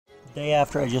Day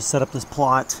after I just set up this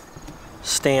plot,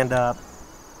 stand up,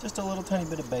 just a little tiny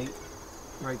bit of bait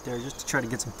right there just to try to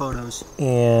get some photos.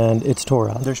 And it's tore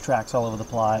up. There's tracks all over the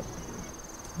plot.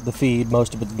 The feed,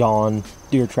 most of it's gone.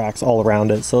 Deer tracks all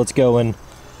around it. So let's go and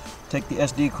take the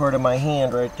SD card in my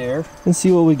hand right there and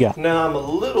see what we got. Now I'm a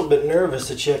little bit nervous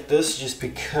to check this just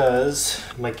because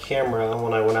my camera,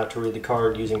 when I went out to read the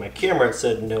card using my camera, it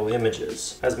said no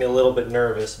images. Has me a little bit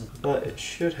nervous, but it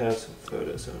should have some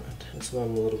photos on it. That's why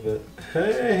I'm a little bit,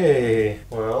 hey,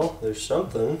 well, there's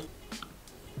something.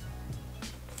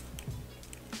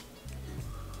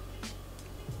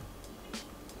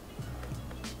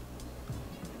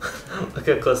 Look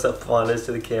how close that fawn is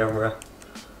to the camera.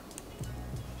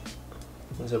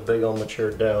 There's a big old mature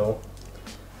doe.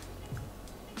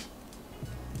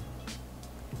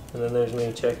 And then there's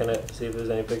me checking it to see if there's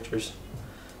any pictures.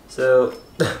 So,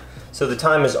 so the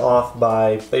time is off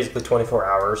by basically 24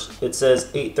 hours. It says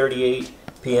 8:38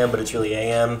 p.m. but it's really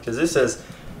a.m. because this says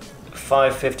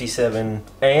 5:57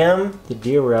 a.m. The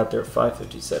deer were out there at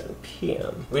 5:57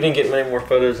 p.m. We didn't get many more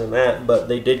photos than that, but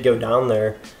they did go down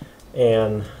there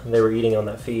and they were eating on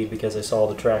that feed because I saw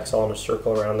the tracks all in a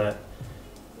circle around that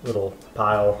little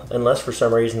pile, unless for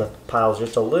some reason the pile's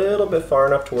just a little bit far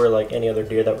enough to where like any other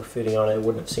deer that were feeding on it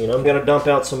wouldn't have seen them. I'm gonna dump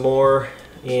out some more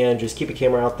and just keep a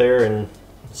camera out there and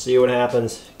see what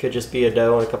happens. Could just be a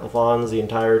doe and a couple fawns the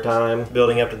entire time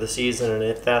building up to the season, and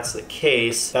if that's the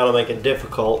case, that'll make it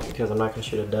difficult because I'm not gonna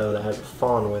shoot a doe that has a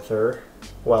fawn with her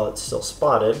while it's still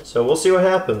spotted. So we'll see what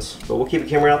happens, but we'll keep a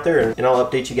camera out there and I'll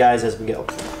update you guys as we go.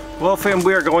 Well fam,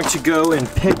 we are going to go and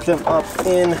pick them up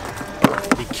in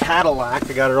the Cadillac.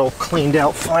 I got it all cleaned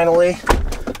out finally.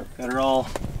 Got it all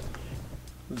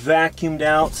vacuumed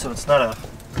out so it's not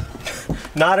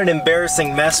an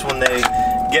embarrassing mess when they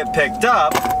get picked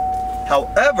up.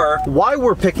 However, why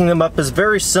we're picking them up is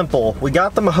very simple. We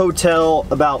got them a hotel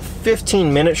about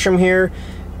 15 minutes from here,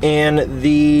 and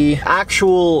the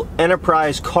actual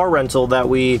Enterprise car rental that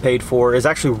we paid for is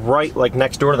actually right like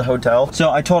next door to the hotel.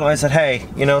 So I told him, I said, hey,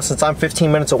 you know, since I'm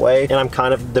 15 minutes away and I'm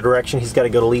kind of the direction he's got to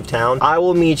go to leave town, I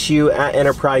will meet you at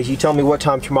Enterprise. You tell me what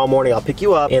time tomorrow morning, I'll pick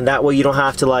you up, and that way you don't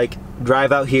have to like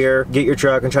drive out here, get your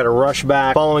truck, and try to rush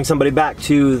back, following somebody back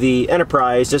to the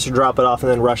Enterprise just to drop it off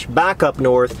and then rush back up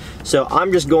north. So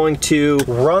I'm just going to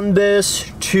run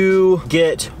this to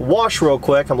get washed real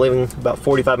quick. I'm leaving about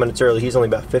 45 minutes early. He's only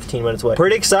about 15 minutes away.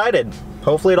 Pretty excited.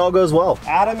 Hopefully it all goes well.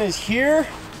 Adam is here,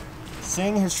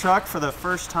 seeing his truck for the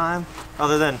first time,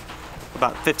 other than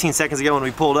about 15 seconds ago when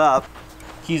we pulled up.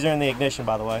 Keys are in the ignition,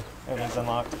 by the way. Everything's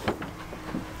unlocked.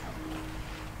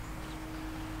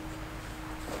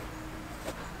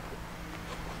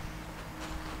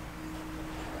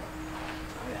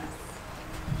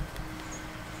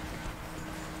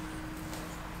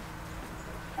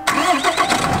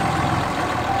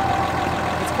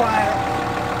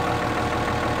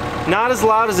 Not as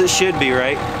loud as it should be,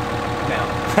 right?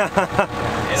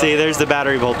 No. See, there's the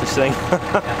battery voltage thing.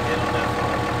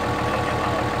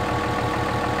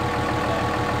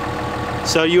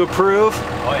 So you approve?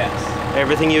 Oh yes.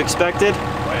 Everything you expected?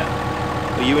 Oh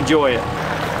yeah. Well, you enjoy it.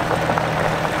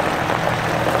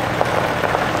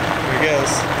 Here it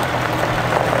goes.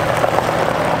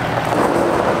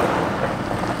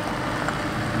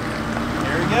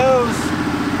 There he goes.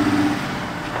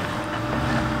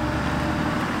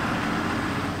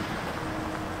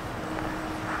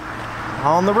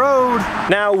 On the road.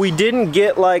 Now, we didn't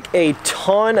get like a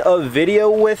ton of video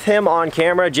with him on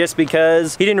camera just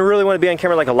because he didn't really want to be on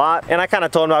camera like a lot, and I kind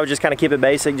of told him I would just kind of keep it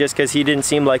basic just because he didn't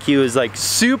seem like he was like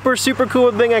super cool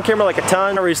with being on camera like a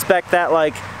ton. I respect that,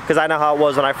 like, because I know how it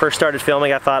was when I first started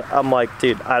filming. I'm like,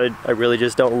 dude, I really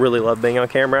just don't really love being on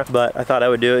camera, but I thought I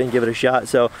would do it and give it a shot.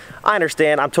 So I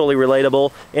understand, I'm totally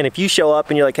relatable, and if you show up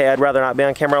and you're like, hey, I'd rather not be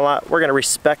on camera a lot, we're gonna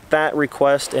respect that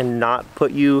request and not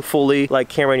put you fully like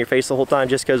camera in your face the whole time,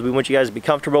 just because we want you guys to be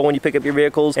comfortable when you pick up your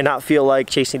vehicles and not feel like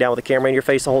chasing down with a camera in your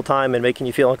face the whole time and making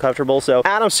you feel uncomfortable. So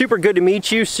Adam, super good to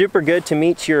meet you, super good to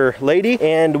meet your lady,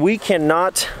 and we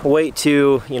cannot wait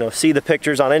to, you know, see the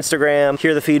pictures on Instagram,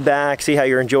 hear the feedback, see how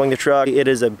you're enjoying the truck. It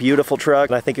is a beautiful truck,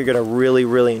 and I think you're gonna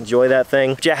really enjoy that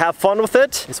thing. But yeah, have fun with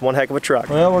it. It's one heck of a truck.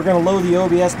 Well, we're gonna load the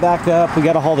OBS back up. We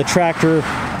gotta haul the tractor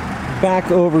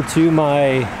back over to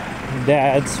my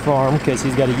dad's farm because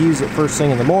he's got to use it first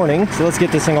thing in the morning. So let's get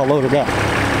this thing all loaded up.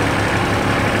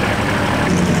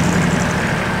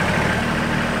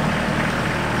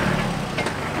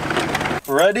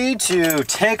 Ready to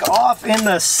take off in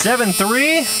the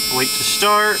 7.3. Wait to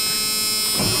start.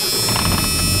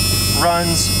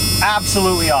 Runs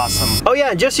absolutely awesome. Oh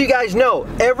yeah, and just so you guys know,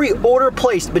 every order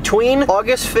placed between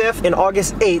August 5th and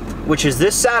August 8th, which is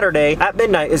this Saturday at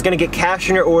midnight, is gonna get cash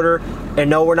in your order. And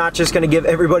no, we're not just gonna give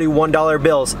everybody $1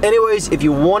 bills. Anyways, if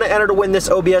you wanna enter to win this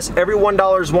OBS, every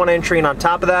 $1 is one entry, and on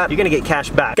top of that, you're gonna get cash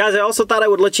back. Guys, I also thought I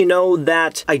would let you know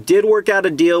that I did work out a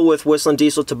deal with Whistling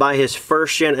Diesel to buy his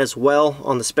first gen as well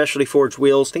on the specialty forged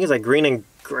wheels. I think it's like green and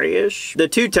grayish. The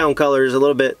two-tone color is a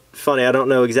little bit funny. I don't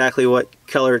know exactly what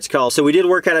color it's called. So we did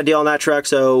work out a deal on that truck,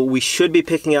 so we should be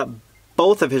picking up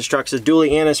both of his trucks, his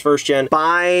dually and his first gen,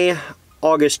 by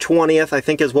August 20th, I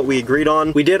think is what we agreed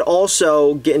on. We did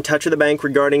also get in touch with the bank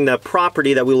regarding the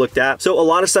property that we looked at. So a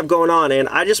lot of stuff going on, and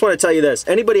I just want to tell you this.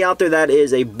 Anybody out there that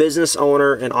is a business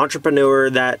owner, an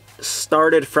entrepreneur that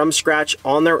started from scratch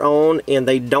on their own and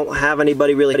they don't have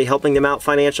anybody really helping them out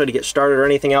financially to get started or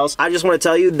anything else, I just want to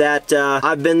tell you that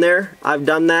I've been there, I've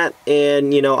done that,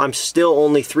 and you know, I'm still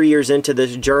only 3 years into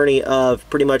this journey of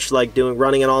pretty much like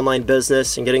running an online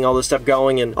business and getting all this stuff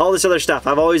going and all this other stuff.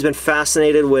 I've always been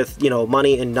fascinated with, you know,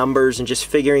 money and numbers and just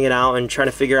figuring it out and trying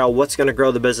to figure out what's going to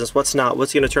grow the business, what's not,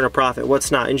 what's going to turn a profit,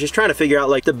 what's not, and just trying to figure out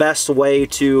like the best way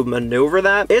to maneuver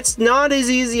that. It's not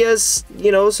as easy as,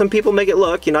 you know, some people make it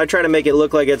look. You know, I try to make it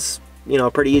look like it's, you know,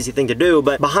 a pretty easy thing to do,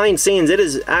 but behind scenes it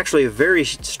is actually a very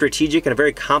strategic and a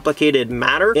very complicated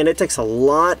matter, and it takes a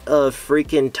lot of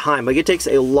freaking time. Like, it takes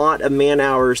a lot of man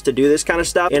hours to do this kind of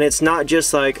stuff, and it's not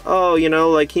just like, oh, you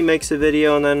know, like he makes a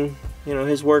video and then, you know,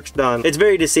 his work's done. It's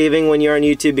very deceiving when you're on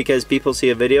YouTube because people see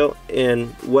a video and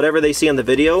whatever they see on the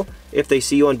video, if they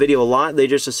see you on video a lot, they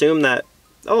just assume that,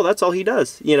 oh, that's all he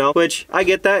does, you know, which I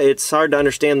get that. It's hard to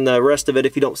understand the rest of it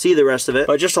if you don't see the rest of it,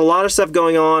 but just a lot of stuff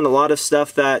going on, a lot of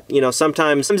stuff that, you know,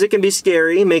 sometimes it can be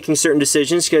scary making certain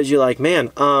decisions because you're like,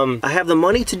 man, I have the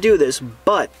money to do this,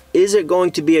 but is it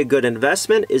going to be a good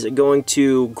investment? Is it going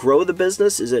to grow the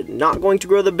business? Is it not going to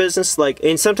grow the business? Like,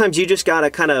 and sometimes you just gotta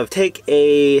kind of take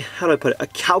a, how do I put it, a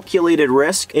calculated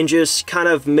risk and just kind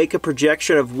of make a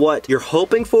projection of what you're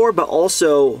hoping for, but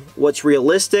also what's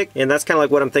realistic. And that's kind of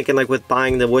like what I'm thinking, like with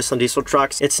buying the Whistling Diesel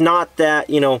trucks. It's not that,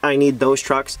 you know, I need those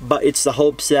trucks, but it's the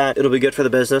hopes that it'll be good for the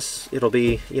business. It'll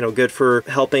be, you know, good for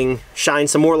helping shine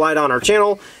some more light on our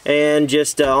channel and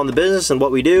just on the business and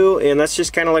what we do. And that's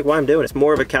just kind of like why I'm doing it. It's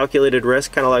more of a calculated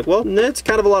risk, kind of like, well, it's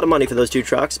kind of a lot of money for those two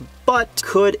trucks, but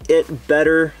could it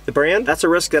better the brand? That's a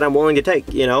risk that I'm willing to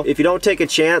take. You know, if you don't take a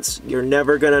chance, you're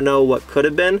never gonna know what could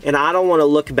have been. And I don't want to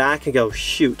look back and go,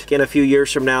 shoot, in a few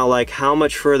years from now, like how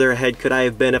much further ahead could I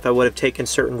have been if I would have taken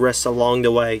certain risks along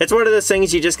the way? It's one of those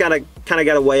things you just gotta kind of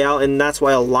gotta weigh out, and that's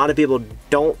why a lot of people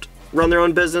don't run their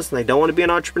own business and they don't want to be an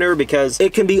entrepreneur, because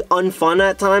it can be unfun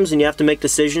at times and you have to make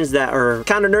decisions that are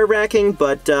kind of nerve-wracking,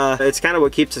 but it's kind of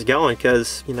what keeps us going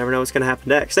because you never know what's going to happen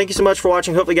next. Thank you so much for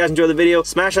watching. Hopefully you guys enjoyed the video.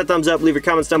 Smash that thumbs up, leave your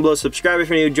comments down below, subscribe if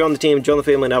you're new, join the team, join the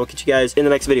family, and I will catch you guys in the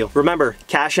next video. Remember,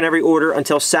 cash in every order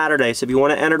until Saturday, so if you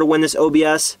want to enter to win this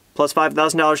OBS plus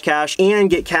 $5,000 cash and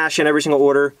get cash in every single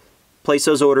order, place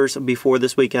those orders before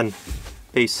this weekend.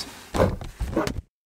 Peace.